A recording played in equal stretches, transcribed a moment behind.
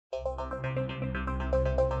Hi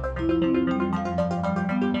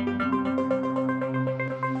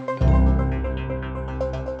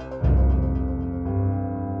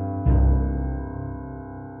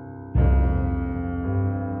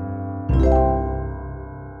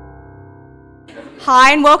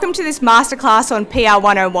and welcome to this masterclass on PR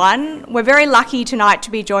 101. We're very lucky tonight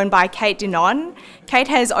to be joined by Kate Dinon. Kate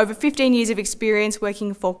has over 15 years of experience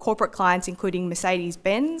working for corporate clients including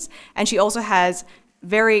Mercedes-Benz, and she also has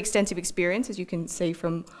very extensive experience, as you can see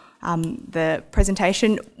from the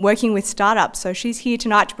presentation, working with startups. So she's here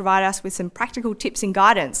tonight to provide us with some practical tips and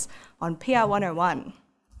guidance on PR 101.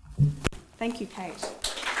 Thank you, Kate.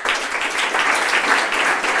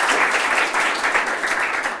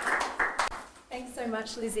 Thanks so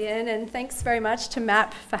much, Lizzie-Anne, and thanks very much to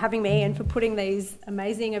MAP for having me and for putting these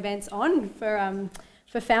amazing events on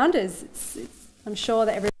for founders. I'm sure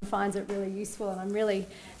that everyone finds it really useful, and I'm really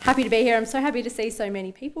happy to be here. I'm so happy to see so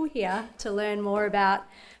many people here to learn more about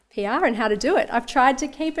PR and how to do it. I've tried to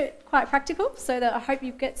keep it quite practical so that I hope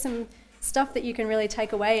you get some stuff that you can really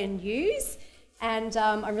take away and use. And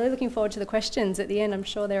I'm really looking forward to the questions at the end. I'm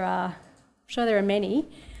sure there are many.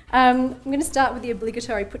 I'm going to start with the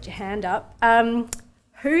obligatory put your hand up.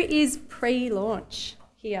 Who is pre-launch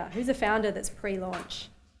here? Who's a founder that's pre-launch?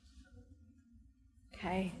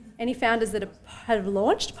 Okay. Any founders that have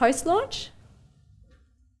launched, post-launch?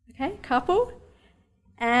 Okay, couple.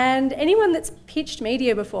 And anyone that's pitched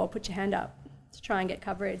media before, put your hand up to try and get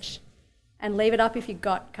coverage. And leave it up if you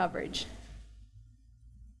got coverage.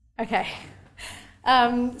 Okay.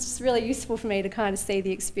 It's just really useful for me to kind of see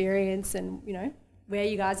the experience and, you know, where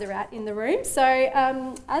you guys are at in the room. So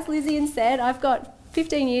as Lizzie-Anne said, I've got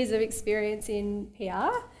 15 years of experience in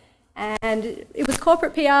PR, and it was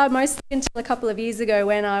corporate PR mostly until a couple of years ago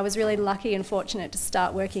when I was really lucky and fortunate to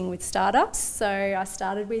start working with startups. So I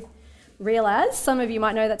started with RealAs. Some of you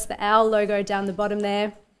might know that's the owl logo down the bottom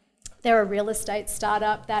there. They're a real estate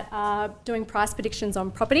startup that are doing price predictions on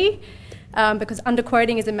property because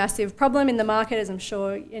underquoting is a massive problem in the market, as I'm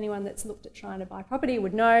sure anyone that's looked at trying to buy property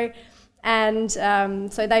would know. And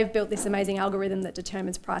so they've built this amazing algorithm that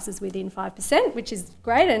determines prices within 5%, which is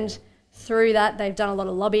great. And through that, they've done a lot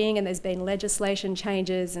of lobbying and there's been legislation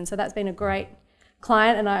changes. And so that's been a great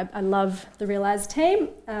client, and I love the RealAs team.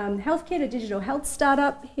 Healthkit, a digital health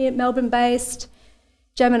startup here, Melbourne-based.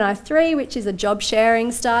 Gemini 3, which is a job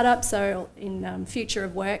sharing startup, so in future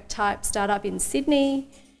of work type startup in Sydney.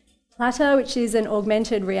 Platter, which is an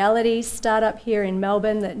augmented reality startup here in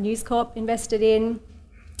Melbourne that News Corp invested in.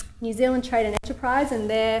 New Zealand Trade and Enterprise, and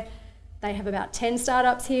they have about 10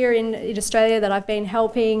 startups here in Australia that I've been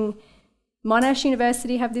helping. Monash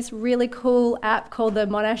University have this really cool app called the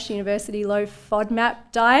Monash University Low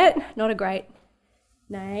FODMAP Diet. Not a great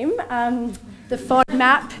name. The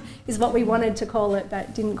FODMAP is what we wanted to call it,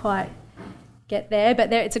 but didn't quite get there.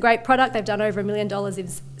 But it's a great product. They've done over $1 million in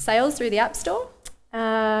sales through the App Store.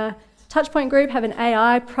 Touchpoint Group have an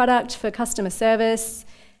AI product for customer service.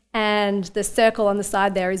 And the circle on the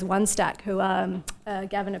side there is OneStack, who are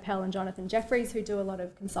Gavin Appel and Jonathan Jeffries, who do a lot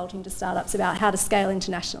of consulting to startups about how to scale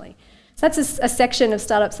internationally. So that's a section of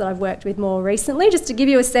startups that I've worked with more recently, just to give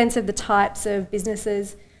you a sense of the types of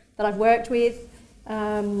businesses that I've worked with.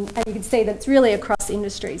 And you can see that it's really across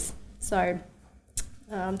industries. So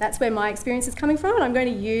that's where my experience is coming from, and I'm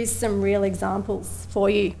going to use some real examples for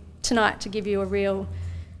you tonight to give you a real,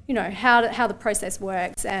 you know, how the process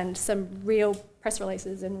works and some real press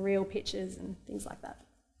releases and real pitches and things like that.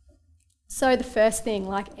 So the first thing,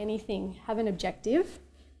 like anything, have an objective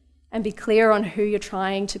and be clear on who you're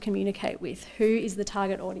trying to communicate with. Who is the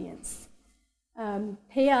target audience?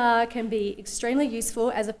 PR can be extremely useful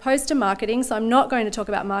as opposed to marketing. So I'm not going to talk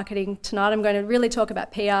about marketing tonight. I'm going to really talk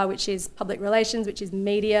about PR, which is public relations, which is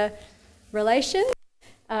media relations.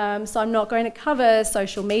 So I'm not going to cover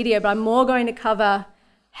social media, but I'm more going to cover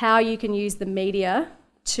how you can use the media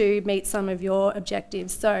to meet some of your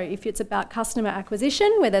objectives. So if it's about customer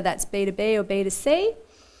acquisition, whether that's B2B or B2C,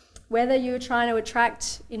 whether you're trying to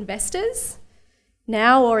attract investors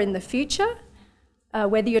now or in the future,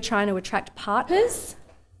 whether you're trying to attract partners,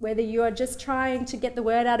 whether you are just trying to get the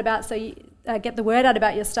word out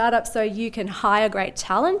about your startup so you can hire great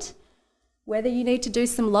talent, whether you need to do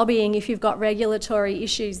some lobbying if you've got regulatory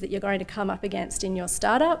issues that you're going to come up against in your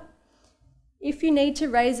startup, if you need to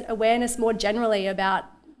raise awareness more generally about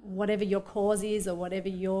whatever your cause is or whatever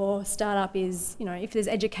your startup is, you know, if there's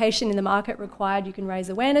education in the market required, you can raise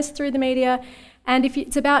awareness through the media. And if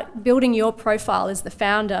it's about building your profile as the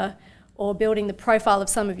founder or building the profile of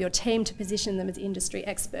some of your team to position them as industry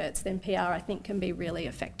experts, then PR, I think, can be really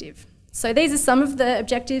effective. So these are some of the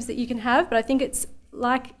objectives that you can have, but I think it's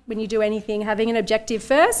like when you do anything, having an objective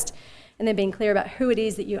first and then being clear about who it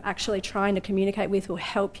is that you're actually trying to communicate with will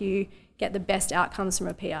help you get the best outcomes from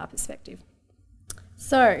a PR perspective.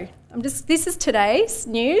 So this is today's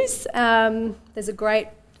news. There's a great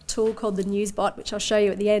tool called the Newsbot, which I'll show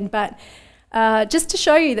you at the end, but just to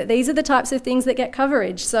show you that these are the types of things that get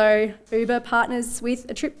coverage. So Uber partners with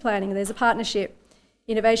a trip planning, there's a partnership.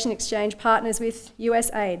 Innovation Exchange partners with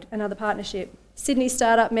USAID, another partnership. Sydney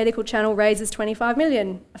Startup Medical Channel raises 25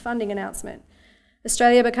 million, a funding announcement.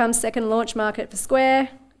 Australia becomes second launch market for Square,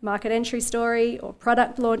 market entry story or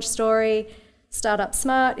product launch story. Startup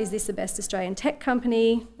Smart, is this the best Australian tech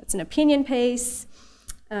company? That's an opinion piece.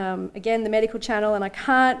 Again, the Medical Channel, and I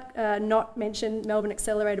can't not mention Melbourne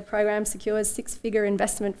Accelerator Program secures 6-figure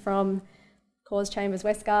investment from Cause Chambers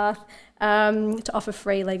Westgarth to offer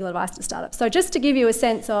free legal advice to startups. So just to give you a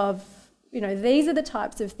sense of, these are the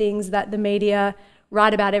types of things that the media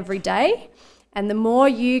write about every day, and the more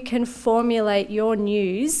you can formulate your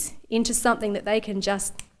news into something that they can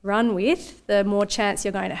just run with, the more chance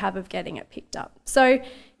you're going to have of getting it picked up. So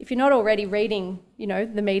if you're not already reading,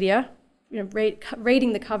 the media,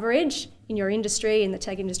 reading the coverage in your industry, in the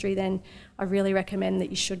tech industry, then I really recommend that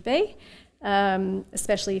you should be,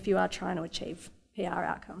 especially if you are trying to achieve PR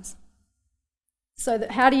outcomes. So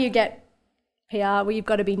how do you get PR? Well, you've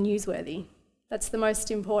got to be newsworthy. That's the most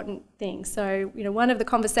important thing. So, one of the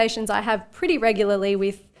conversations I have pretty regularly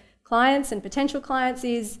with clients and potential clients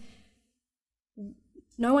is,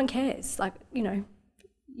 no one cares.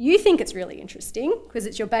 You think it's really interesting because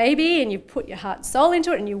it's your baby and you put your heart and soul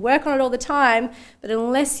into it and you work on it all the time, but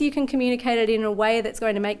unless you can communicate it in a way that's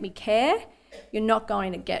going to make me care, you're not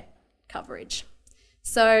going to get coverage.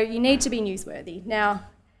 So you need to be newsworthy. Now,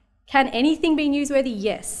 can anything be newsworthy?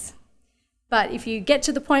 Yes. But if you get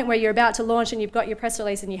to the point where you're about to launch and you've got your press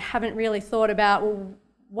release and you haven't really thought about, well,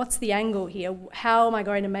 what's the angle here? How am I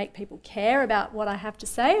going to make people care about what I have to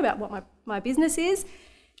say, about what my business is?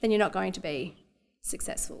 Then you're not going to be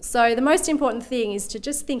successful. So the most important thing is to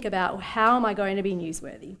just think about, well, how am I going to be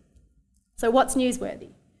newsworthy? So what's newsworthy?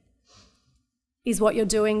 Is what you're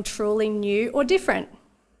doing truly new or different?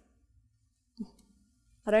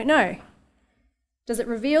 I don't know. Does it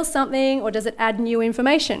reveal something or does it add new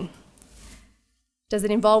information? Does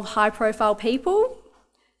it involve high-profile people?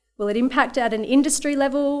 Will it impact at an industry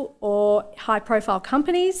level or high-profile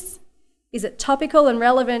companies? Is it topical and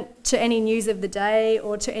relevant to any news of the day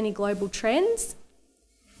or to any global trends?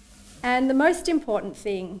 And the most important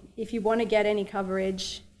thing, if you want to get any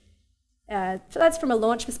coverage, so that's from a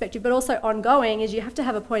launch perspective, but also ongoing, is you have to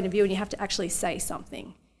have a point of view and you have to actually say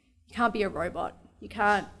something. You can't be a robot. You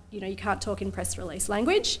can't talk in press release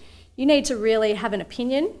language. You need to really have an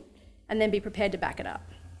opinion and then be prepared to back it up.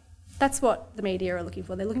 That's what the media are looking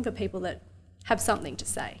for. They're looking for people that have something to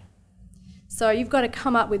say. So you've got to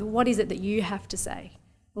come up with what is it that you have to say.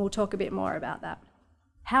 And we'll talk a bit more about that.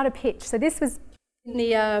 How to pitch. So this was in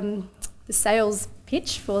the sales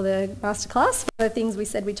pitch for the masterclass. One of the things we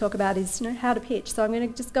said we'd talk about is how to pitch. So I'm going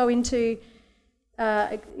to just go into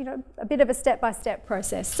a bit of a step-by-step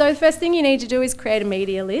process. So the first thing you need to do is create a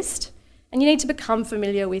media list, and you need to become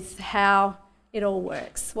familiar with how it all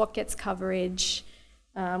works, what gets coverage,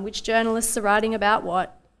 which journalists are writing about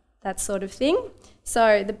what, that sort of thing.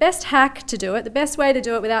 So the best hack to do it, the best way to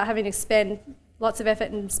do it without having to spend lots of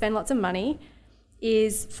effort and spend lots of money,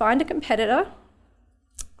 is find a competitor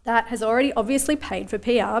that has already obviously paid for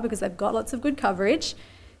PR because they've got lots of good coverage.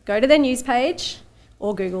 Go to their news page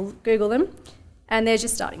or Google them, and there's your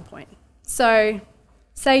starting point. So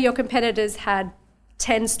say your competitors had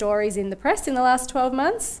 10 stories in the press in the last 12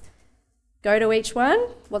 months. Go to each one.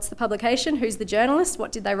 What's the publication? Who's the journalist?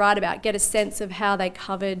 What did they write about? Get a sense of how they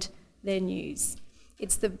covered their news.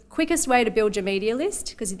 It's the quickest way to build your media list,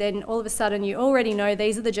 because then all of a sudden you already know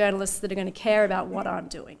these are the journalists that are going to care about what I'm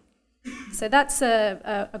doing. So that's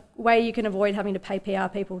a way you can avoid having to pay PR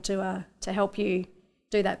people to help you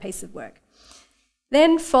do that piece of work.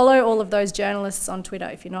 Then follow all of those journalists on Twitter.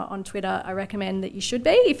 If you're not on Twitter, I recommend that you should be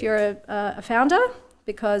if you're a founder,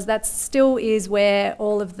 because that still is where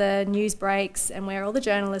all of the news breaks and where all the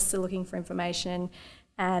journalists are looking for information,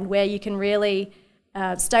 and where you can really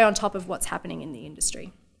stay on top of what's happening in the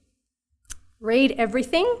industry. Read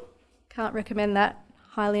everything. Can't recommend that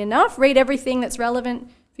highly enough. Read everything that's relevant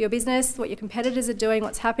for your business, what your competitors are doing,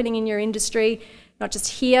 what's happening in your industry, not just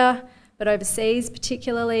here, but overseas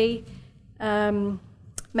particularly.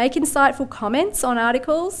 Make insightful comments on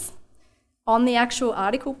articles, on the actual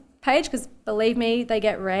article page, because believe me, they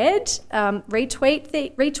get read.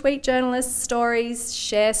 Retweet journalists' stories,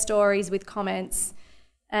 share stories with comments,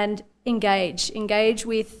 and engage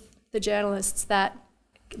with the journalists that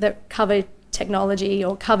cover technology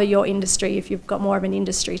or cover your industry if you've got more of an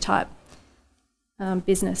industry type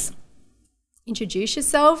business. Introduce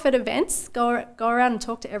yourself at events. Go around and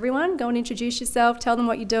talk to everyone. Go and introduce yourself. Tell them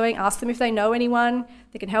what you're doing. Ask them if they know anyone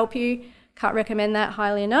that can help you. Can't recommend that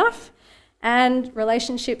highly enough. And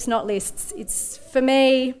relationships, not lists. It's, for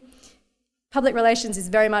me, public relations is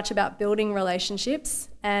very much about building relationships,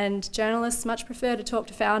 and journalists much prefer to talk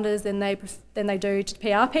to founders than they do to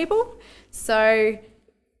PR people. So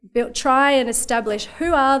try and establish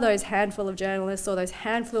who are those handful of journalists or those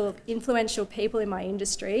handful of influential people in my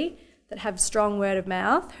industry that have strong word of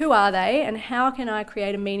mouth. Who are they, and how can I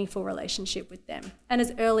create a meaningful relationship with them, and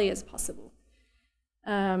as early as possible.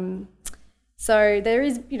 So there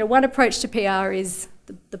is, one approach to PR is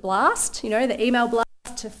the blast, the email blast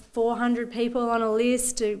to 400 people on a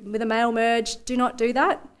list with a mail merge. Do not do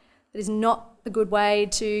that. That is not a good way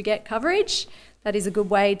to get coverage. That is a good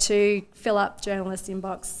way to fill up journalists'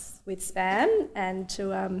 inbox with spam, and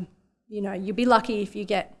to, you'll be lucky if you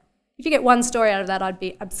get one story out of that. I'd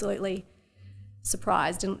be absolutely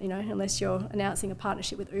surprised, unless you're announcing a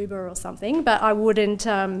partnership with Uber or something. But I would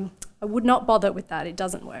not bother with that. It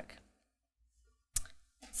doesn't work.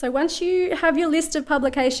 So once you have your list of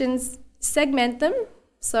publications, segment them.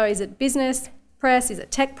 So is it business press? Is it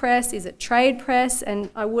tech press? Is it trade press? And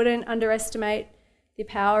I wouldn't underestimate the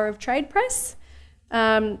power of trade press.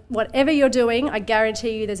 Whatever you're doing, I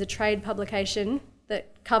guarantee you there's a trade publication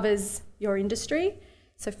that covers your industry.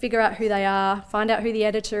 So figure out who they are, find out who the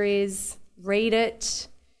editor is, read it,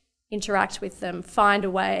 interact with them, find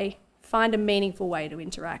a meaningful way to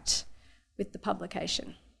interact with the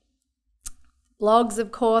publication. Blogs,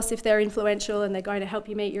 of course, if they're influential and they're going to help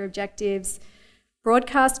you meet your objectives.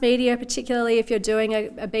 Broadcast media, particularly if you're doing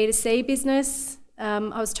a B2C business. I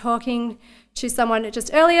was talking to someone just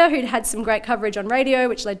earlier who'd had some great coverage on radio,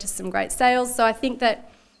 which led to some great sales. So I think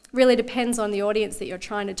that really depends on the audience that you're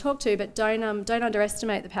trying to talk to, but don't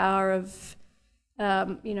underestimate the power of,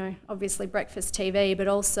 obviously breakfast TV, but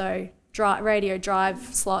also radio drive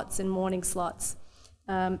slots and morning slots.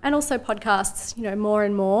 And also podcasts, more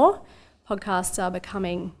and more podcasts are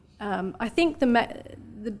becoming, I think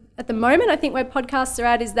at the moment, I think where podcasts are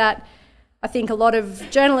at is that I think a lot of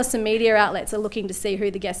journalists and media outlets are looking to see who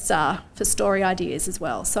the guests are for story ideas as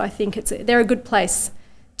well. So I think they're a good place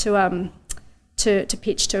to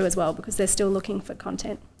pitch to as well, because they're still looking for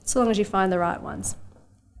content, so long as you find the right ones.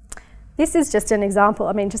 This is just an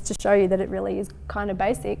example, just to show you that it really is kind of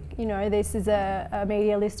basic. This is a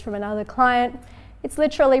media list from another client. It's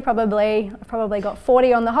literally I've probably got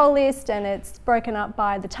 40 on the whole list, and it's broken up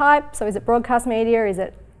by the type. So is it broadcast media? Is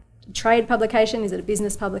it a trade publication? Is it a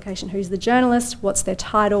business publication? Who's the journalist? What's their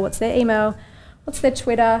title? What's their email? What's their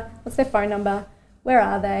Twitter? What's their phone number? Where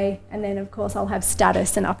are they? And then, of course, I'll have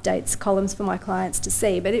status and updates columns for my clients to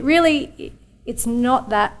see. But it's not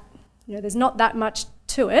that, there's not that much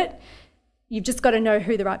to it. You've just got to know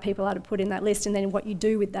who the right people are to put in that list, and then what you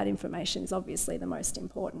do with that information is obviously the most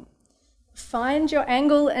important. Find your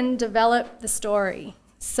angle and develop the story.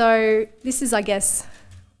 So this is, I guess,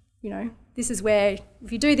 this is where,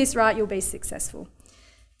 if you do this right, you'll be successful.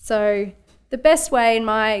 So the best way, in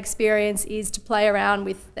my experience, is to play around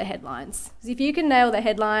with the headlines. Because if you can nail the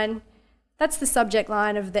headline, that's the subject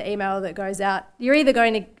line of the email that goes out. It's either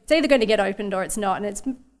going to get opened or it's not, and it's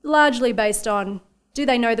largely based on, do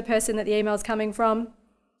they know the person that the email is coming from?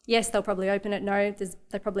 Yes, they'll probably open it. No,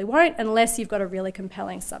 they probably won't, unless you've got a really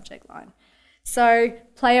compelling subject line. So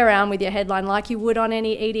play around with your headline like you would on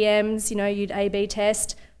any EDMs, you'd A/B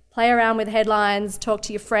test. Play around with headlines, talk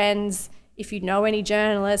to your friends. If you know any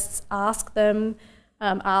journalists, ask them.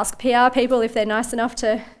 Ask PR people if they're nice enough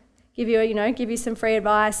to give you some free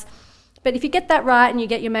advice. But if you get that right and you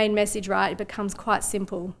get your main message right, it becomes quite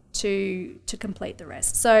simple to complete the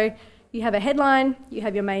rest. So you have a headline, you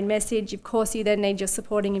have your main message. Of course, you then need your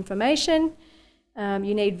supporting information.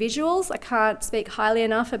 You need visuals. I can't speak highly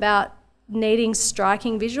enough about needing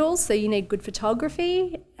striking visuals. So you need good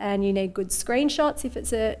photography, and you need good screenshots if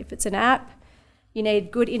it's an app. You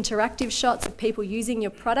need good interactive shots of people using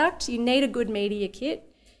your product. You need a good media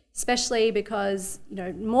kit, especially because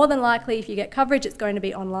more than likely if you get coverage, it's going to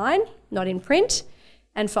be online, not in print.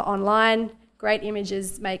 And for online, great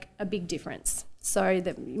images make a big difference. So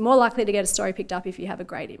you're more likely to get a story picked up if you have a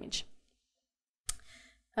great image.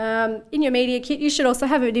 In your media kit, you should also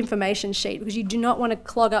have an information sheet, because you do not want to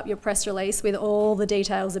clog up your press release with all the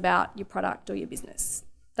details about your product or your business.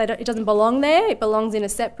 It doesn't belong there. It belongs in a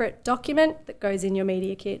separate document that goes in your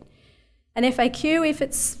media kit. An FAQ if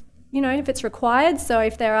it's required. So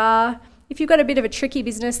if you've got a bit of a tricky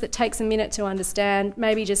business that takes a minute to understand,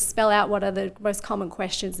 maybe just spell out what are the most common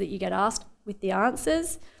questions that you get asked with the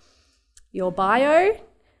answers. your bio,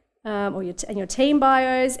 or your team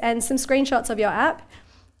bios, and some screenshots of your app.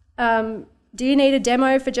 Do you need a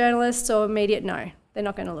demo for journalists or media? No, they're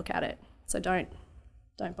not going to look at it. So don't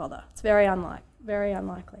bother. It's very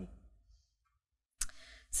unlikely.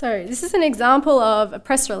 So this is an example of a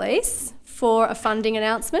press release for a funding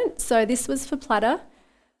announcement. So this was for Platter.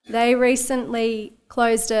 They recently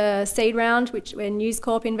closed a seed round where News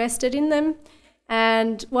Corp invested in them.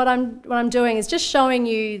 And what I'm doing is just showing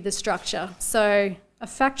you the structure. So a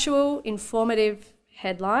factual, informative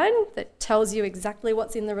headline that tells you exactly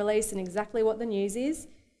what's in the release and exactly what the news is,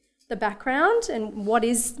 the background and what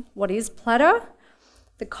is Platter,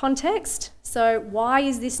 the context. So why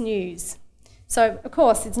is this news? So of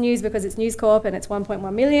course it's news because it's News Corp and it's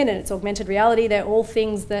 1.1 million and it's augmented reality. They're all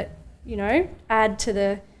things that, you know, add to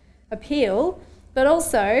the appeal, but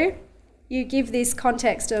also you give this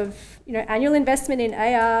context of, you know, annual investment in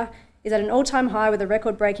AR is at an all-time high with a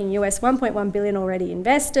record-breaking US 1.1 billion already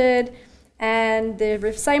invested, and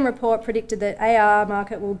the same report predicted that AR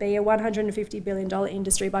market will be a $150 billion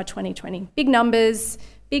industry by 2020. Big numbers,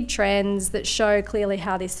 big trends that show clearly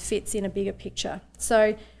how this fits in a bigger picture.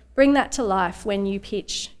 So bring that to life when you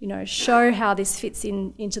pitch, you know, show how this fits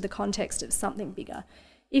into the context of something bigger.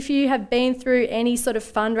 If you have been through any sort of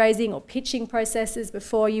fundraising or pitching processes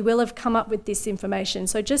before, you will have come up with this information.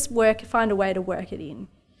 So just find a way to work it in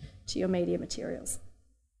to your media materials.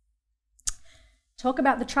 Talk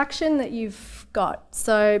about the traction that you've got.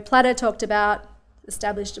 So Platter talked about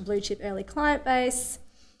established a blue chip early client base.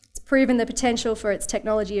 It's proven the potential for its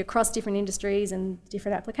technology across different industries and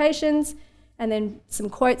different applications. And then some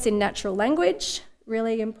quotes in natural language,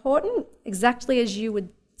 really important, exactly as you would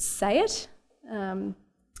say it.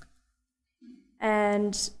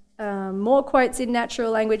 More quotes in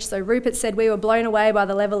natural language. So Rupert said, "We were blown away by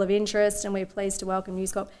the level of interest and we're pleased to welcome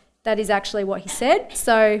News Corp." That is actually what he said.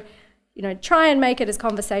 So, you know, try and make it as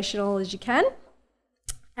conversational as you can.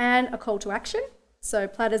 And a call to action. So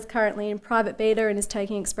Platter's currently in private beta and is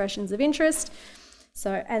taking expressions of interest.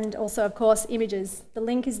 So, and also, of course, images. The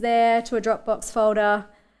link is there to a Dropbox folder,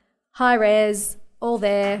 high res, all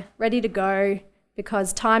there, ready to go,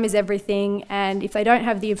 because time is everything, and if they don't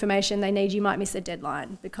have the information they need, you might miss a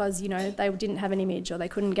deadline because, you know, they didn't have an image or they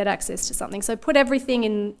couldn't get access to something. So put everything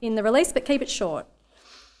in the release, but keep it short.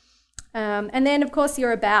 And then, of course,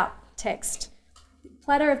 your about text.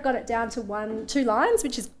 Platter have got it down to 2 lines,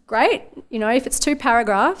 which is great. You know, if it's 2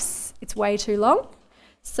 paragraphs, it's way too long.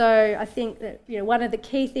 So I think that, you know, one of the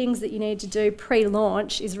key things that you need to do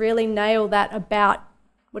pre-launch is really nail that about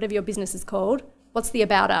whatever your business is called. What's the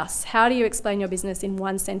about us? How do you explain your business in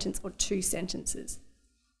 1 sentence or 2 sentences?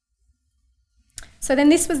 So then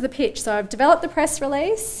this was the pitch. So I've developed the press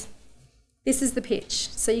release. This is the pitch.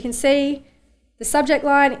 So you can see the subject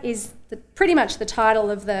line is pretty much the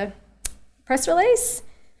title of the press release.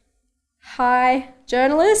 Hi,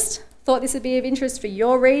 journalist. Thought this would be of interest for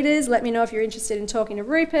your readers. Let me know if you're interested in talking to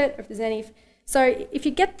Rupert, or if there's any. So if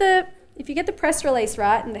you get the press release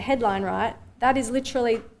right and the headline right, that is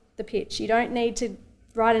literally the pitch. You don't need to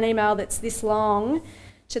write an email that's this long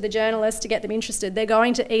to the journalist to get them interested. They're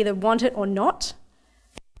going to either want it or not.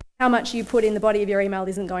 How much you put in the body of your email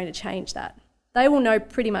isn't going to change that. They will know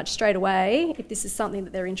pretty much straight away if this is something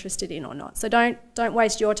that they're interested in or not. So don't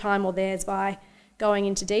waste your time or theirs by going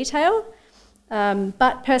into detail.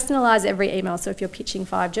 But personalise every email. So if you're pitching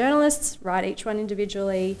 5 journalists, write each one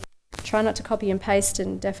individually. Try not to copy and paste,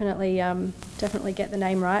 and definitely get the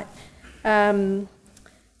name right. And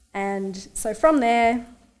so from there,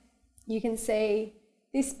 you can see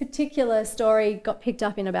this particular story got picked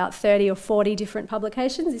up in about 30 or 40 different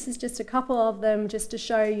publications. This is just a couple of them just to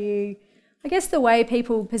show you, I guess, the way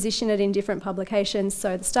people position it in different publications.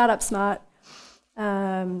 So the Startup Smart,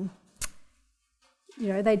 you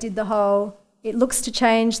know, they did the whole, it looks to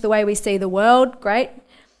change the way we see the world, great.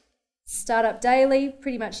 Startup Daily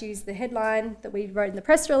pretty much used the headline that we wrote in the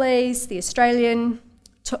press release. The Australian,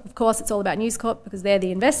 of course, it's all about News Corp because they're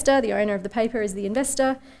the investor, the owner of the paper is the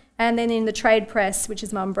investor. And then in the Trade Press, which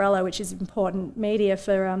is my umbrella, which is important media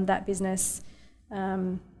for that business,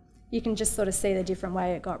 you can just sort of see the different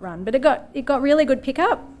way it got run. But it got really good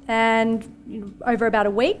pickup, and over about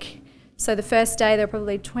a week. So the first day there were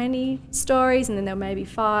probably 20 stories, and then there were maybe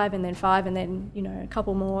 5, and then 5, and then a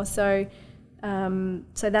couple more. So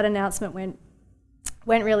so that announcement went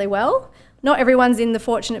really well. Not everyone's in the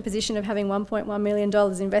fortunate position of having $1.1 million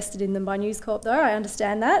invested in them by News Corp, though. I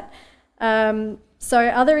understand that. So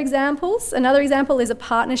other examples. Another example is a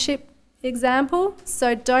partnership example.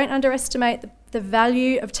 So don't underestimate the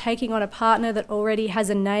value of taking on a partner that already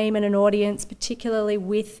has a name and an audience, particularly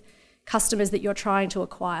with customers that you're trying to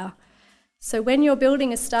acquire. So when you're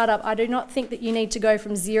building a startup, I do not think that you need to go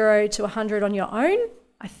from 0 to 100 on your own.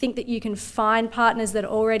 I think that you can find partners that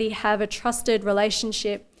already have a trusted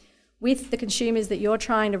relationship with the consumers that you're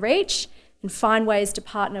trying to reach and find ways to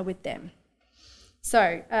partner with them.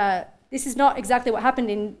 So this is not exactly what happened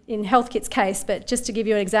in HealthKit's case, but just to give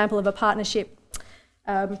you an example of a partnership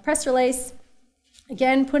press release,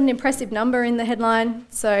 again, put an impressive number in the headline.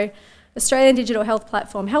 So Australian digital health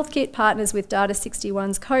platform HealthKit partners with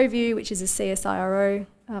Data61's CoView, which is a CSIRO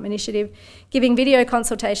initiative, giving video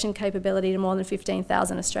consultation capability to more than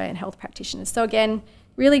 15,000 Australian health practitioners. So again,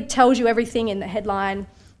 really tells you everything in the headline.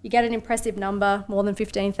 You get an impressive number, more than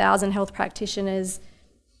 15,000 health practitioners,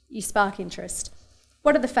 you spark interest.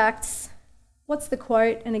 What are the facts? What's the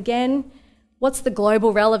quote? And again, what's the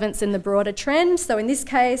global relevance in the broader trend? So in this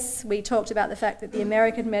case, we talked about the fact that the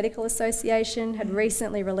American Medical Association had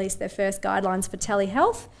recently released their first guidelines for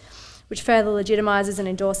telehealth, which further legitimises and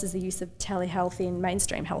endorses the use of telehealth in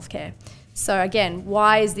mainstream healthcare. So again,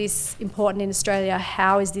 why is this important in Australia?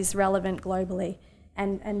 How is this relevant globally?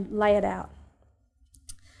 And lay it out.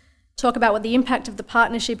 Talk about what the impact of the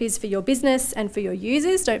partnership is for your business and for your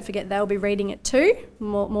users. Don't forget they'll be reading it too,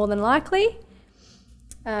 more than likely.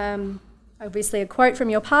 Obviously a quote from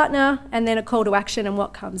your partner and then a call to action and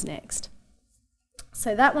what comes next.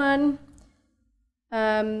 So that one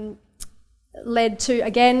led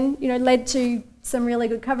to some really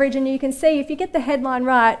good coverage, and you can see if you get the headline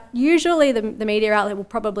right, usually the media outlet will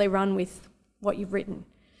probably run with what you've written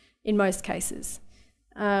in most cases.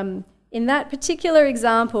 In that particular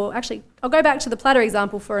example, actually, I'll go back to the platter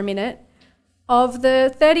example for a minute. Of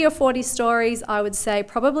the 30 or 40 stories, I would say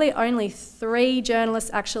probably only 3 journalists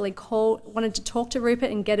actually wanted to talk to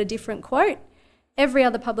Rupert and get a different quote. Every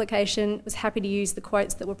other publication was happy to use the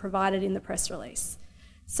quotes that were provided in the press release.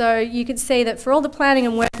 So you could see that for all the planning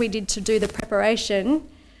and work we did to do the preparation,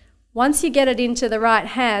 once you get it into the right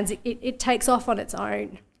hands, it takes off on its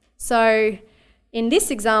own. So in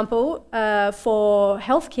this example, for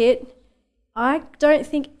HealthKit, I don't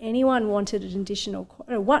think anyone wanted an additional,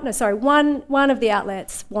 one of the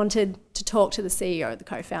outlets wanted to talk to the CEO, the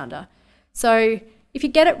co-founder. So if you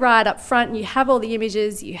get it right up front, you have all the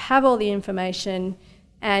images, you have all the information,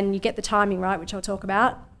 and you get the timing right, which I'll talk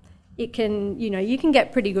about, it can, you can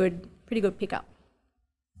get pretty good pickup.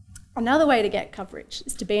 Another way to get coverage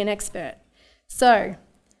is to be an expert. So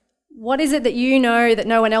what is it that you know that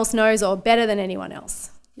no one else knows or better than anyone else?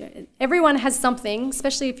 Everyone has something,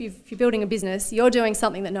 especially if you're building a business, you're doing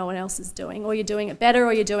something that no one else is doing, or you're doing it better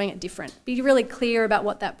or you're doing it different. Be really clear about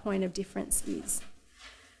what that point of difference is.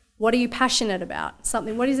 What are you passionate about?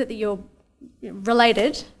 What is it that you're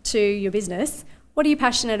related to your business? What are you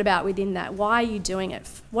passionate about within that? Why are you doing it?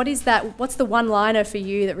 What's the one-liner for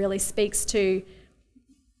you that really speaks to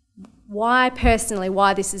why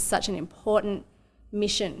this is such an important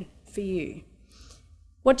mission for you?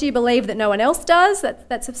 What do you believe that no one else does?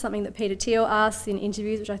 That's something that Peter Thiel asks in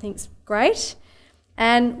interviews, which I think is great.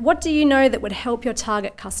 And what do you know that would help your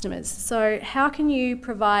target customers? So how can you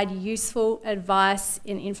provide useful advice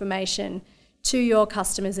and information to your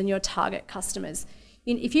customers and your target customers?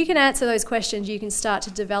 If you can answer those questions, you can start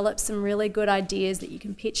to develop some really good ideas that you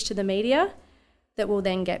can pitch to the media that will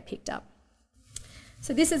then get picked up.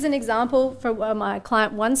 So this is an example for my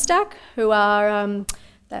client OneStack, who are...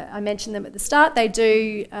 I mentioned them at the start. They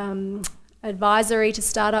do advisory to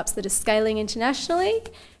startups that are scaling internationally,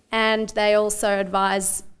 and they also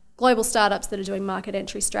advise global startups that are doing market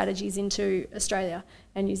entry strategies into Australia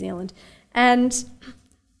and New Zealand. And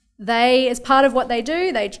they, as part of what they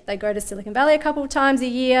do, they go to Silicon Valley a couple of times a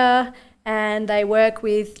year, and they work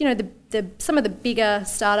with some of the bigger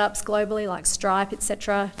startups globally, like Stripe,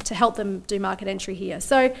 etc., to help them do market entry here.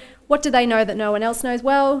 So what do they know that no one else knows?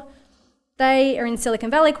 Well, they are in Silicon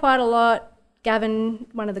Valley quite a lot. Gavin,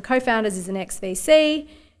 one of the co-founders, is an ex-VC.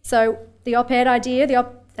 So the op-ed idea, the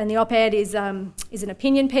op-ed is an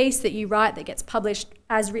opinion piece that you write that gets published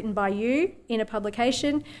as written by you in a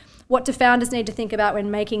publication. What do founders need to think about when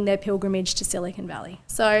making their pilgrimage to Silicon Valley?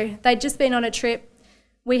 So they'd just been on a trip.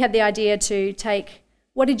 We had the idea to take,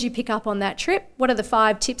 what did you pick up on that trip? What are the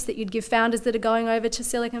 5 tips that you'd give founders that are going over to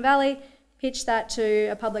Silicon Valley? Pitch that to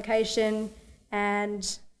a publication,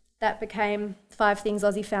 and that became 5 things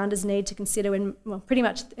Aussie founders need to consider when, well, pretty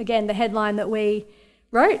much, again, the headline that we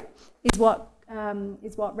wrote is what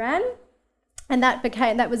ran. And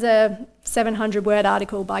that was a 700-word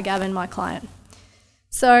article by Gavin, my client.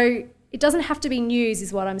 So it doesn't have to be news,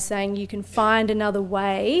 is what I'm saying. You can find another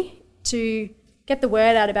way to get the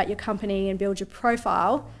word out about your company and build your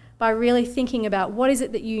profile by really thinking about what is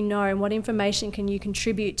it that you know and what information can you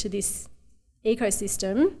contribute to this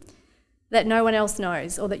ecosystem that no one else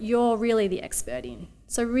knows or that you're really the expert in.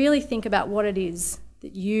 So really think about what it is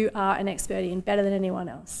that you are an expert in better than anyone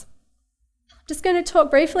else. I'm just going to talk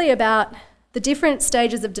briefly about the different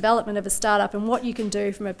stages of development of a startup and what you can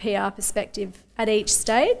do from a PR perspective at each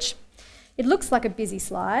stage. It looks like a busy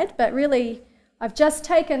slide, but really I've just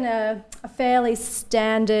taken a fairly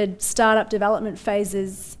standard startup development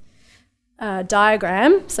phases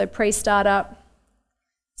diagram, so pre-startup.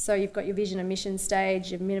 So you've got your vision and mission stage,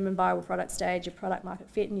 your minimum viable product stage, your product market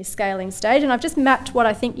fit, and your scaling stage. And I've just mapped what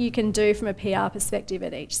I think you can do from a PR perspective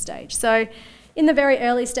at each stage. So in the very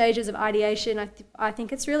early stages of ideation, I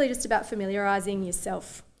think it's really just about familiarising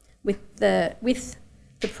yourself with the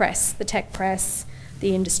press, the tech press,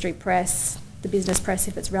 the industry press, the business press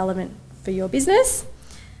if it's relevant for your business.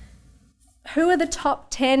 Who are the top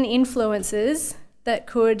 10 influencers that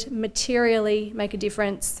could materially make a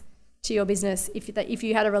difference to your business if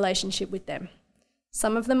you had a relationship with them?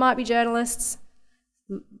 Some of them might be journalists,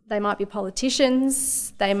 they might be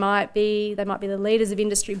politicians, they might be the leaders of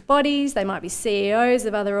industry bodies, they might be CEOs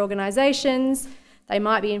of other organisations, they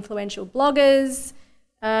might be influential bloggers.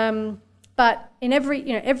 But in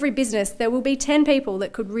every business, there will be 10 people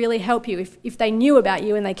that could really help you if they knew about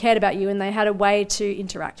you and they cared about you and they had a way to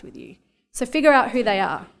interact with you. So figure out who they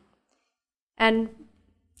are and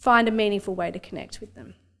find a meaningful way to connect with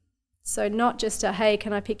them. So not just a, hey,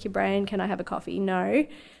 can I pick your brain, can I have a coffee? No,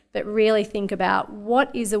 but really think about what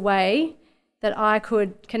is a way that I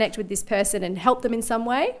could connect with this person and help them in some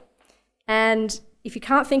way. And if you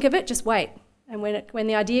can't think of it, just wait. And when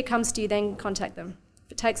the idea comes to you, then contact them.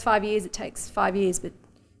 If it takes 5 years, it takes 5 years, but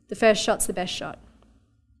the first shot's the best shot.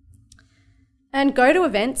 And go to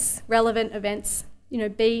events, relevant events,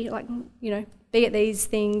 be at these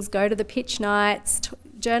things, go to the pitch nights,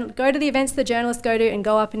 go to the events the journalists go to and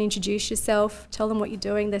go up and introduce yourself, tell them what you're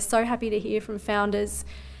doing. They're so happy to hear from founders.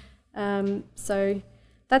 So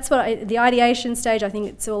that's the ideation stage, I think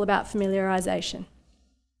it's all about familiarisation.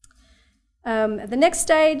 At the next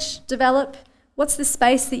stage, develop, what's the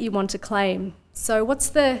space that you want to claim? So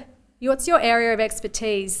what's your area of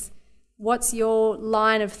expertise? What's your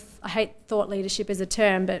line of, I hate thought leadership as a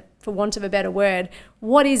term, but for want of a better word,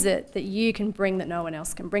 what is it that you can bring that no one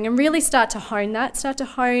else can bring? And really start to hone that, start to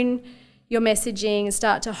hone your messaging,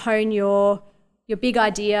 start to hone your big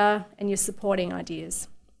idea and your supporting ideas.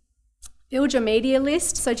 Build your media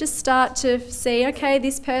list, so just start to see, okay,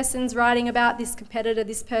 this person's writing about this competitor,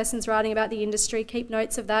 this person's writing about the industry, keep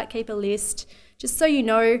notes of that, keep a list, just so you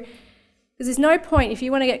know, because there's no point if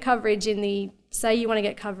you want to get coverage say you want to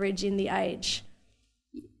get coverage in The Age,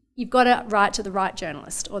 you've got to write to the right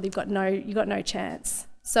journalist or you've got no chance.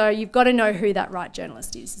 So you've got to know who that right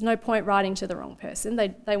journalist is. There's no point writing to the wrong person.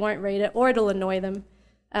 They won't read it or it'll annoy them.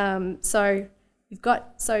 If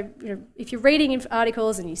you're reading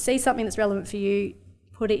articles and you see something that's relevant for you,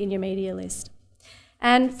 put it in your media list.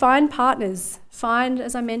 And find partners.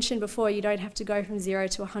 As I mentioned before, you don't have to go from 0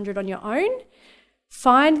 to 100 on your own.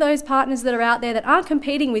 Find those partners that are out there that aren't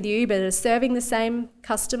competing with you but are serving the same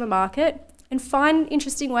customer market, and find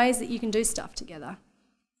interesting ways that you can do stuff together.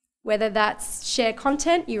 Whether that's share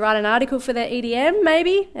content, you write an article for their EDM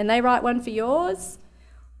maybe, and they write one for yours,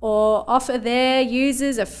 or offer their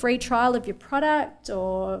users a free trial of your product,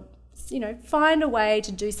 or find a way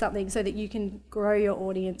to do something so that you can grow your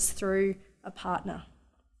audience through a partner.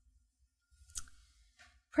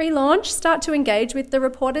 Pre-launch, start to engage with the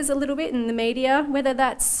reporters a little bit in the media, whether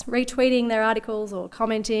that's retweeting their articles or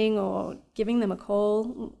commenting or giving them a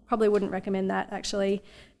call. Probably wouldn't recommend that actually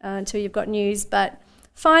until you've got news, but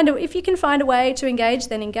if you can find a way to engage,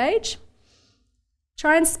 then engage.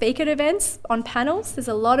 Try and speak at events, on panels. There's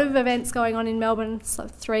a lot of events going on in Melbourne, so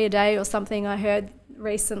 3 a day or something I heard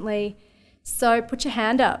recently. So put your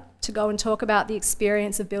hand up to go and talk about the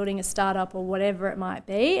experience of building a startup or whatever it might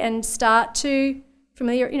be, and start to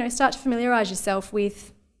familiarise yourself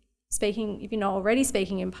with speaking, if you're not already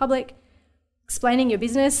speaking in public, explaining your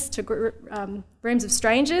business to rooms of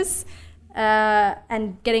strangers,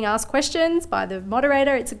 and getting asked questions by the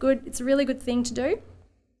moderator. It's a really good thing to do.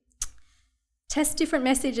 Test different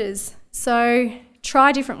messages. So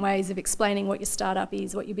try different ways of explaining what your startup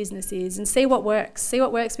is, what your business is, and see what works. See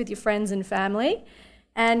what works with your friends and family,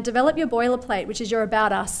 and develop your boilerplate, which is your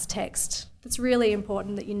About Us text. It's really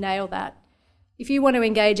important that you nail that. If you want to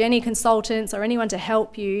engage any consultants or anyone to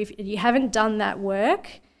help you, if you haven't done that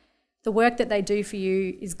work, the work that they do for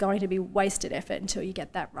you is going to be wasted effort until you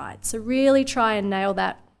get that right. So really try and nail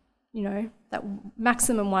that, that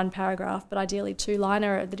maximum 1 paragraph, but ideally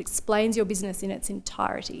 2-liner that explains your business in its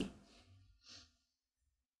entirety.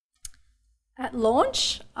 At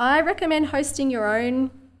launch, I recommend hosting your own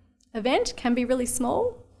event. It can be really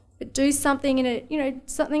small, but do something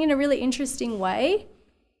in a really interesting way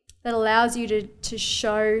that allows you to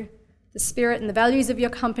show the spirit and the values of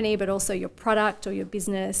your company, but also your product or your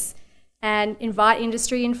business, and invite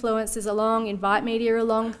industry influencers along, invite media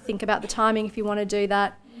along, think about the timing if you want to do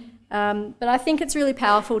that. But I think it's really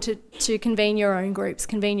powerful to convene your own groups,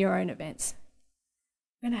 convene your own events.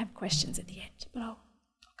 I'm going to have questions at the end, but I'll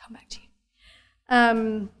come back to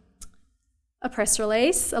you. A press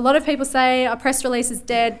release. A lot of people say a press release is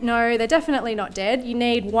dead. No, they're definitely not dead. You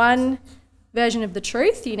need one version of the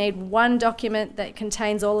truth. You need one document that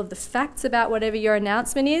contains all of the facts about whatever your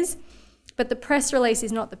announcement is, but the press release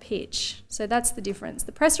is not the pitch. So that's the difference.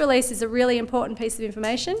 The press release is a really important piece of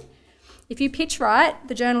information. If you pitch right,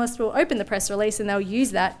 the journalist will open the press release and they'll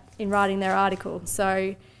use that in writing their article.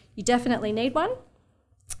 So you definitely need one.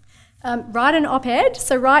 Write an op-ed.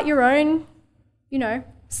 So write your own,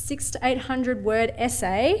 600 to 800 word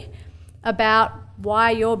essay about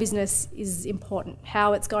why your business is important,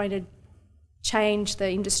 how it's going to change the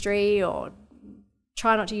industry, or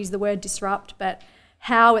try not to use the word disrupt, but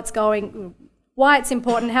how it's going, why it's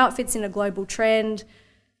important, how it fits in a global trend,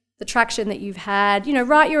 the traction that you've had.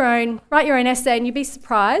 Write your own essay, and you'd be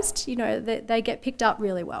surprised, that they get picked up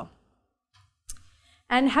really well.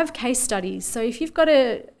 And have case studies. So if you've got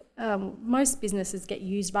most businesses get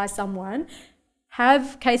used by someone.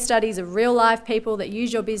 Have case studies of real life people that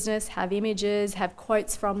use your business, have images, have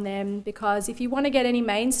quotes from them, because if you want to get any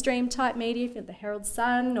mainstream type media, if you're the Herald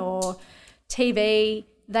Sun or TV,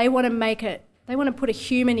 they want to put a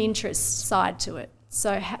human interest side to it.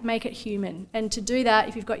 So make it human. And to do that,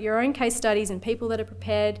 if you've got your own case studies and people that are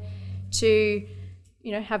prepared to,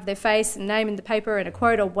 have their face and name in the paper and a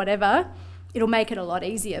quote or whatever, it'll make it a lot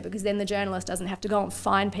easier, because then the journalist doesn't have to go and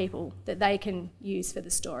find people that they can use for the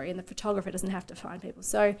story, and the photographer doesn't have to find people.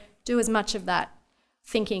 So do as much of that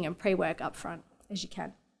thinking and pre-work up front as you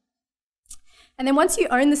can. And then once you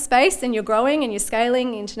own the space and you're growing and you're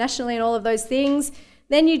scaling internationally and all of those things,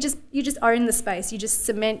 then you just own the space. You just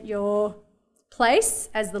cement your place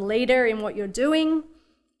as the leader in what you're doing.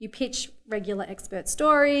 You pitch regular expert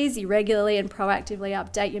stories, you regularly and proactively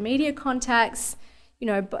update your media contacts.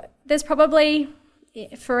 But there's probably,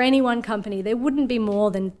 for any one company, there wouldn't be more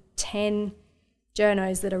than 10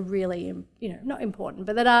 journos that are really, not important,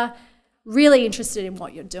 but that are really interested in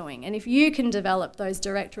what you're doing. And if you can develop those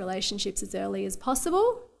direct relationships as early as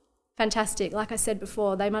possible, fantastic. Like I said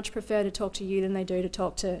before, they much prefer to talk to you than they do to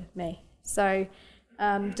talk to me. So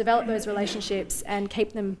develop those relationships and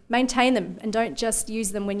keep them, maintain them, and don't just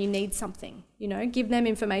use them when you need something. Give them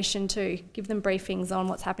information too. Give them briefings on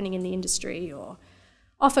what's happening in the industry, or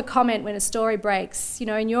offer comment when a story breaks.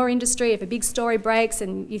 In your industry, if a big story breaks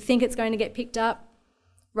and you think it's going to get picked up,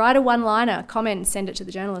 write a one-liner, comment and send it to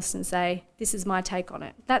the journalist and say, this is my take on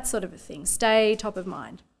it. That sort of a thing. Stay top of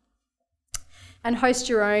mind. And host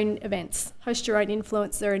your own events. Host your own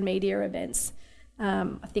influencer and media events.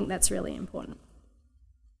 I think that's really important.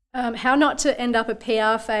 How not to end up a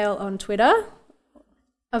PR fail on Twitter.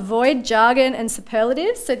 Avoid jargon and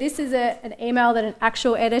superlatives. So this is an email that an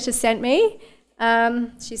actual editor sent me.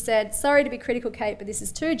 She said, sorry to be critical, Kate, but this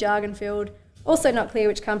is too jargon-filled. Also not clear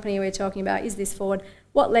which company we're talking about. Is this forward?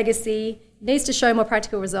 What legacy? Needs to show more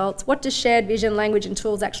practical results. What does shared vision, language and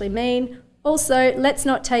tools actually mean? Also, let's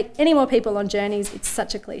not take any more people on journeys. It's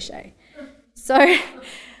such a cliche. So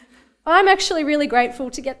I'm actually really grateful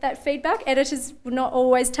to get that feedback. Editors would not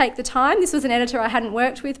always take the time. This was an editor I hadn't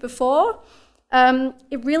worked with before.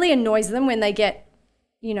 It really annoys them when they get,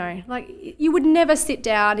 you would never sit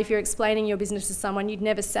down if you're explaining your business to someone, you'd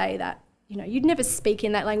never say that, you'd never speak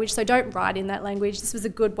in that language, so don't write in that language. This was a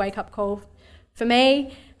good wake-up call for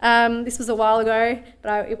me. This was a while ago,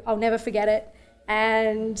 but I'll never forget it.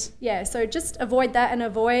 And yeah, so just avoid that and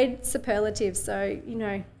avoid superlatives. So,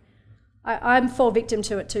 I'm fall victim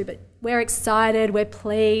to it too, but we're excited, we're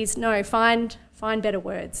pleased. No, find better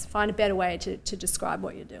words, find a better way to describe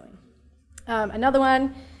what you're doing. Another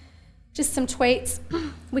one, just some tweets.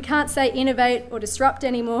 We can't say innovate or disrupt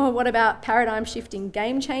anymore. What about paradigm shifting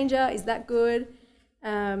game changer? Is that good?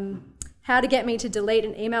 How to get me to delete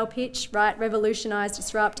an email pitch, right? Revolutionize,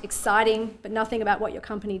 disrupt, exciting, but nothing about what your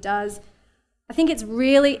company does. I think it's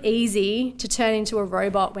really easy to turn into a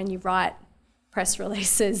robot when you write press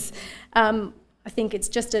releases. I think it's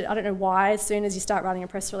just, I don't know why, as soon as you start writing a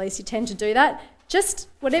press release, you tend to do that. Just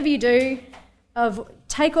whatever you do,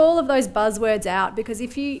 take all of those buzzwords out, because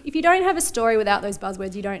if you don't have a story without those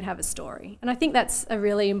buzzwords, you don't have a story. And I think that's a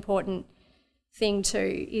really important thing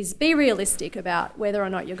too, is be realistic about whether or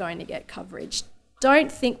not you're going to get coverage.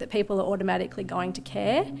 Don't think that people are automatically going to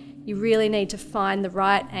care. You really need to find the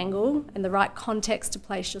right angle and the right context to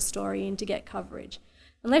place your story in to get coverage.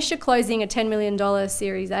 unless you're closing a $10 million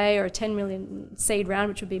Series A or a 10 million seed round,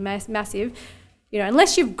 which would be massive, you know,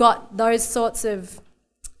 unless you've got those sorts of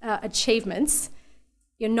achievements,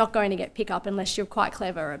 you're not going to get pick up unless you're quite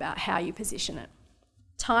clever about how you position it.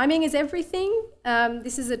 Timing is everything.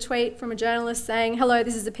 This is a tweet from a journalist saying, hello,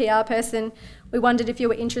 this is a PR person. We wondered if you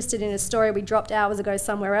were interested in a story we dropped hours ago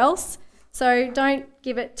somewhere else. So don't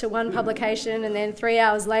give it to one publication and then 3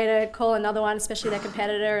 hours later call another one, especially their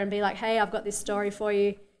competitor, and be like, hey, I've got this story for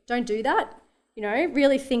you. Don't do that. You know,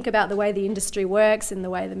 really think about the way the industry works and the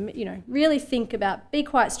way really think about, be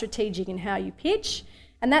quite strategic in how you pitch.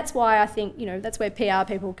 And that's why I think, you know, that's where PR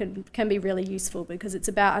people can be really useful, because it's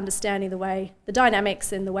about understanding the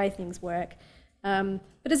dynamics and the way things work.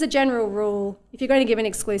 But as a general rule, if you're going to give an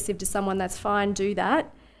exclusive to someone, that's fine, do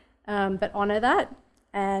that, but honour that,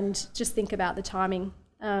 and just think about the timing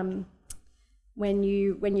when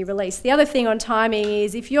you release. The other thing on timing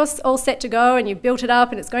is if you're all set to go and you've built it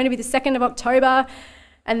up and it's going to be the 2nd of October,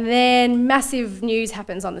 and then massive news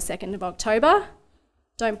happens on the 2nd of October,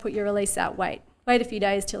 don't put your release out, wait a few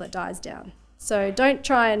days till it dies down. So don't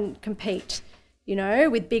try and compete, you know,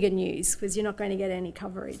 with bigger news, because you're not going to get any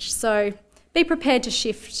coverage. So be prepared to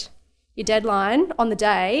shift your deadline on the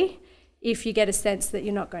day if you get a sense that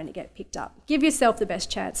you're not going to get picked up. Give yourself the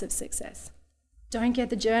best chance of success. Don't get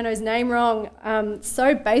the journo's name wrong.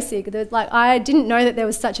 So basic. I didn't know that there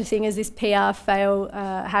was such a thing as this PR fail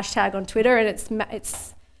hashtag on Twitter, and I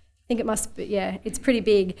think it must be, yeah, it's pretty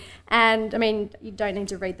big. And I mean, you don't need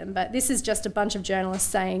to read them, but this is just a bunch of journalists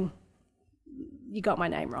saying, you got my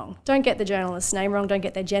name wrong. Don't get the journalist's name wrong, don't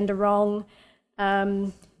get their gender wrong.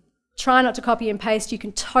 Try not to copy and paste. You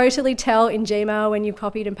can totally tell in Gmail when you've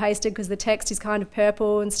copied and pasted because the text is kind of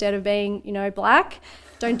purple instead of being, you know, black.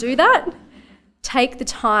 Don't do that. Take the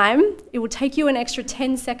time. It will take you an extra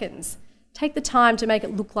 10 seconds. Take the time to make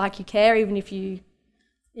it look like you care, even if you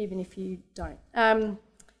don't.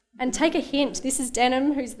 And take a hint. This is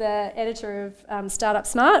Dinon, who's the editor of Startup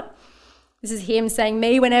Smart. This is him saying,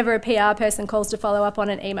 me whenever a PR person calls to follow up on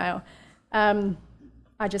an email.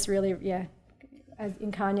 I just really, as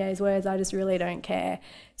in Kanye's words, I just really don't care.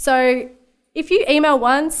 So if you email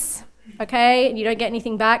once, okay, and you don't get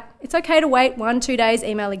anything back, it's okay to wait 1-2 days,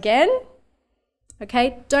 email again.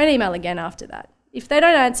 Okay, don't email again after that. If they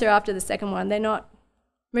don't answer after the second one,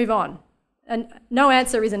 move on. And no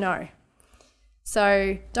answer is a no.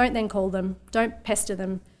 So don't then call them, don't pester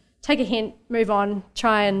them, take a hint, move on,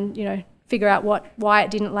 try and, you know, figure out why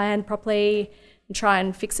it didn't land properly and try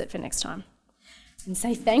and fix it for next time. And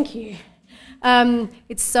say thank you.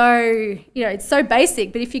 It's so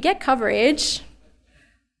basic, but if you get coverage,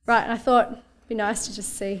 right, and I thought it'd be nice to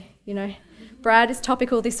just see, you know, Brad is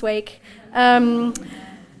topical this week. Write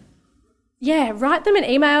them an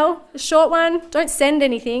email, a short one, don't send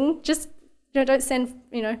anything, just, you know, don't send,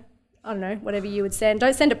 you know, I don't know, whatever you would send.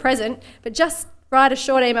 Don't send a present, but just write a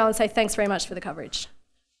short email and say thanks very much for the coverage.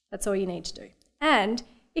 That's all you need to do. And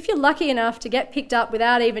if you're lucky enough to get picked up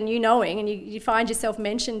without even you knowing and you find yourself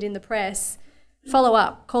mentioned in the press, follow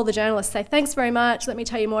up, call the journalist, say thanks very much, let me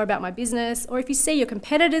tell you more about my business. Or if you see your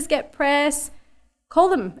competitors get press, call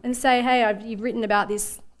them and say, hey, you've written about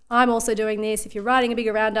this, I'm also doing this. If you're writing a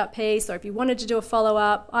bigger roundup piece or if you wanted to do a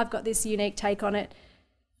follow-up, I've got this unique take on it.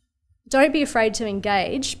 Don't be afraid to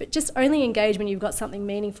engage, but just only engage when you've got something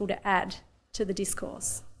meaningful to add to the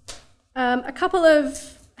discourse. A couple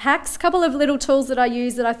of hacks, a couple of little tools that I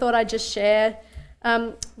use that I thought I'd just share.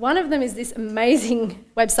 One of them is this amazing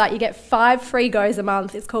website. You get 5 free goes a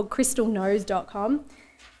month. It's called crystalknows.com.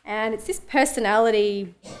 And it's this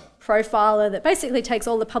personality profiler that basically takes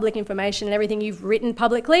all the public information and everything you've written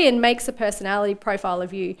publicly and makes a personality profile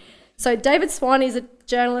of you. So David Swan is a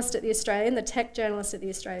journalist at The Australian, the tech journalist at The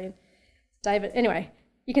Australian. Anyway,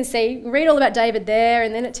 you can read all about David there,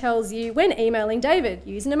 and then it tells you when emailing David,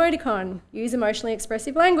 use an emoticon, use emotionally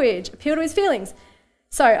expressive language, appeal to his feelings.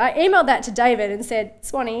 So I emailed that to David and said,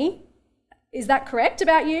 Swanee, is that correct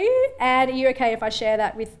about you? And are you okay if I share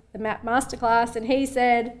that with the MAP masterclass? And he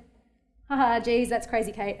said, haha, geez, that's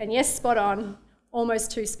crazy, Kate. And yes, spot on, almost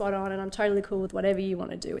too spot on, and I'm totally cool with whatever you want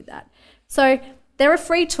to do with that. So there are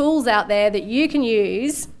free tools out there that you can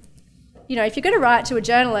use. You know, if you're going to write to a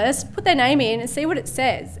journalist, put their name in and see what it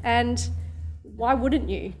says. And why wouldn't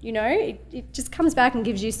you? You know, it just comes back and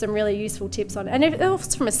gives you some really useful tips on it. And if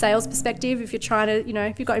it's from a sales perspective, if you're trying to, you know,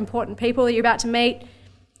 if you've got important people that you're about to meet,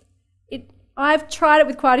 I've tried it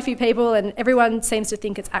with quite a few people and everyone seems to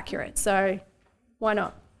think it's accurate. So why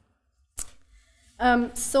not?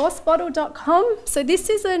 Sourcebottle.com. So this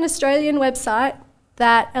is an Australian website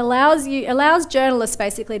that allows journalists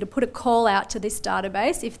basically to put a call out to this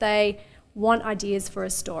database if they want ideas for a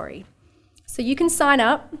story. So you can sign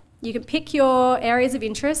up, you can pick your areas of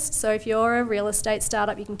interest. So if you're a real estate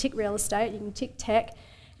startup, you can tick real estate, you can tick tech,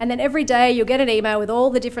 and then every day you'll get an email with all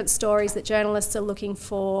the different stories that journalists are looking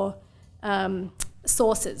for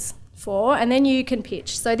sources for, and then you can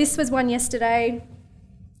pitch. So this was one yesterday.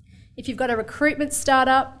 If you've got a recruitment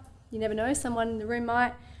startup, you never know, someone in the room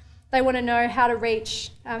might, they want to know how to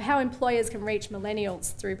reach, how employers can reach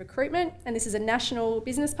millennials through recruitment, and this is a national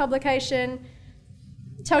business publication.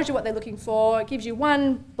 It tells you what they're looking for, it gives you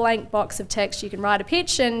one blank box of text, you can write a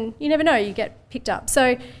pitch, and you never know, you get picked up.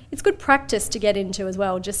 So it's good practice to get into as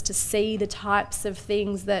well, just to see the types of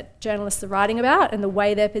things that journalists are writing about and the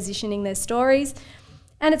way they're positioning their stories.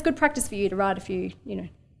 And it's good practice for you to write a few,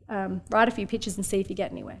 write a few pitches and see if you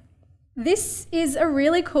get anywhere. This is a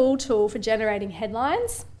really cool tool for generating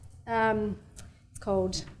headlines. It's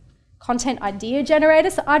called Content Idea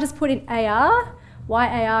Generator. So I just put in AR.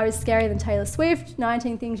 Why AR is scarier than Taylor Swift.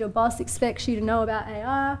 19 things your boss expects you to know about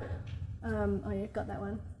AR. Oh yeah, got that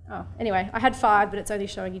one. Oh, anyway, I had 5, but it's only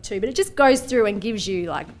showing you 2. But it just goes through and gives you,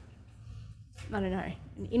 like, I don't know,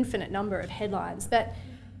 an infinite number of headlines. But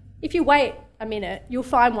if you wait a minute, you'll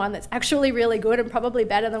find one that's actually really good and probably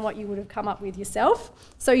better than what you would have come up with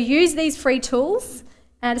yourself. So use these free tools,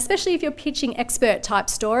 and especially if you're pitching expert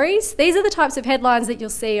type stories, these are the types of headlines that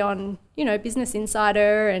you'll see on, Business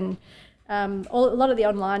Insider and a lot of the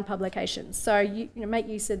online publications. So make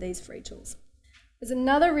use of these free tools. There's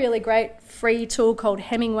another really great free tool called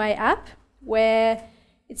Hemingway app, where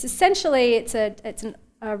it's essentially it's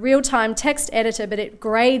a real-time text editor, but it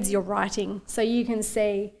grades your writing. So you can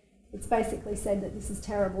see it's basically said that this is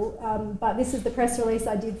terrible, but this is the press release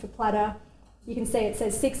I did for Platter. You can see it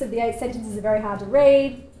says 6 of the 8 sentences are very hard to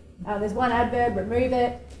read. There's one adverb, remove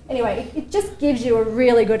it. Anyway, it just gives you a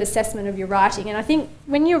really good assessment of your writing. And I think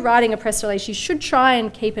when you're writing a press release, you should try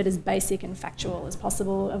and keep it as basic and factual as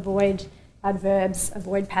possible. Avoid adverbs,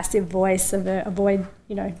 avoid passive voice, avoid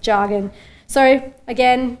jargon. So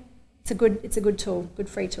again, it's a good tool, good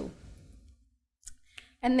free tool.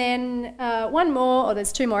 And then one more, or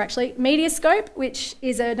there's 2 more actually, Mediascope, which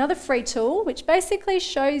is another free tool, which basically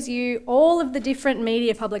shows you all of the different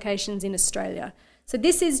media publications in Australia. So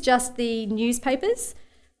this is just the newspapers,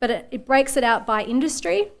 but it breaks it out by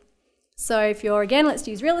industry. So if you're, again, let's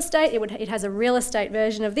use real estate, it has a real estate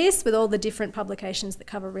version of this with all the different publications that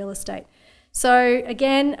cover real estate. So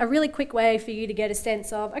again, a really quick way for you to get a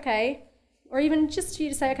sense of, okay, or even just for you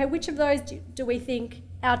to say, okay, which of those do we think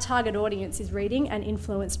our target audience is reading and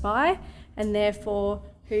influenced by, and therefore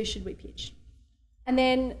who should we pitch? And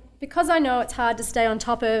then, because I know it's hard to stay on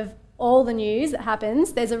top of all the news that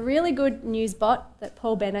happens, there's a really good news bot that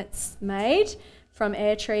Paul Bennett's made from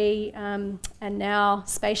Airtree and now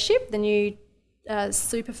Spaceship, the new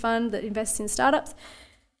super fund that invests in startups.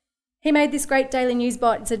 He made this great daily news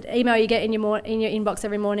bot. It's an email you get in your inbox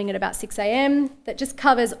every morning at about 6 a.m. that just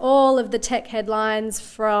covers all of the tech headlines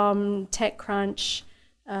from TechCrunch,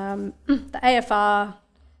 the AFR,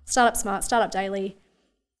 Startup Smart, Startup Daily,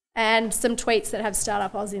 and some tweets that have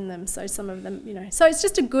Startup Oz in them. So some of them, So it's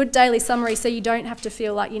just a good daily summary, so you don't have to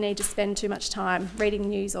feel like you need to spend too much time reading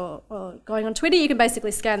news or going on Twitter. You can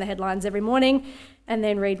basically scan the headlines every morning and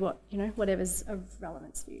then read whatever's of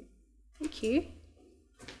relevance for you. Thank you.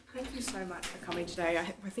 Thank you so much for coming today.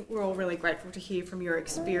 I think we're all really grateful to hear from your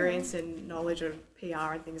experience and knowledge of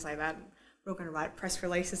PR and things like that. We're all going to write press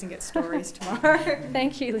releases and get stories tomorrow.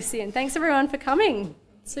 Thank you, Lucy, and thanks everyone for coming.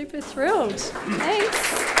 Super thrilled.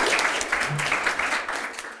 Thanks.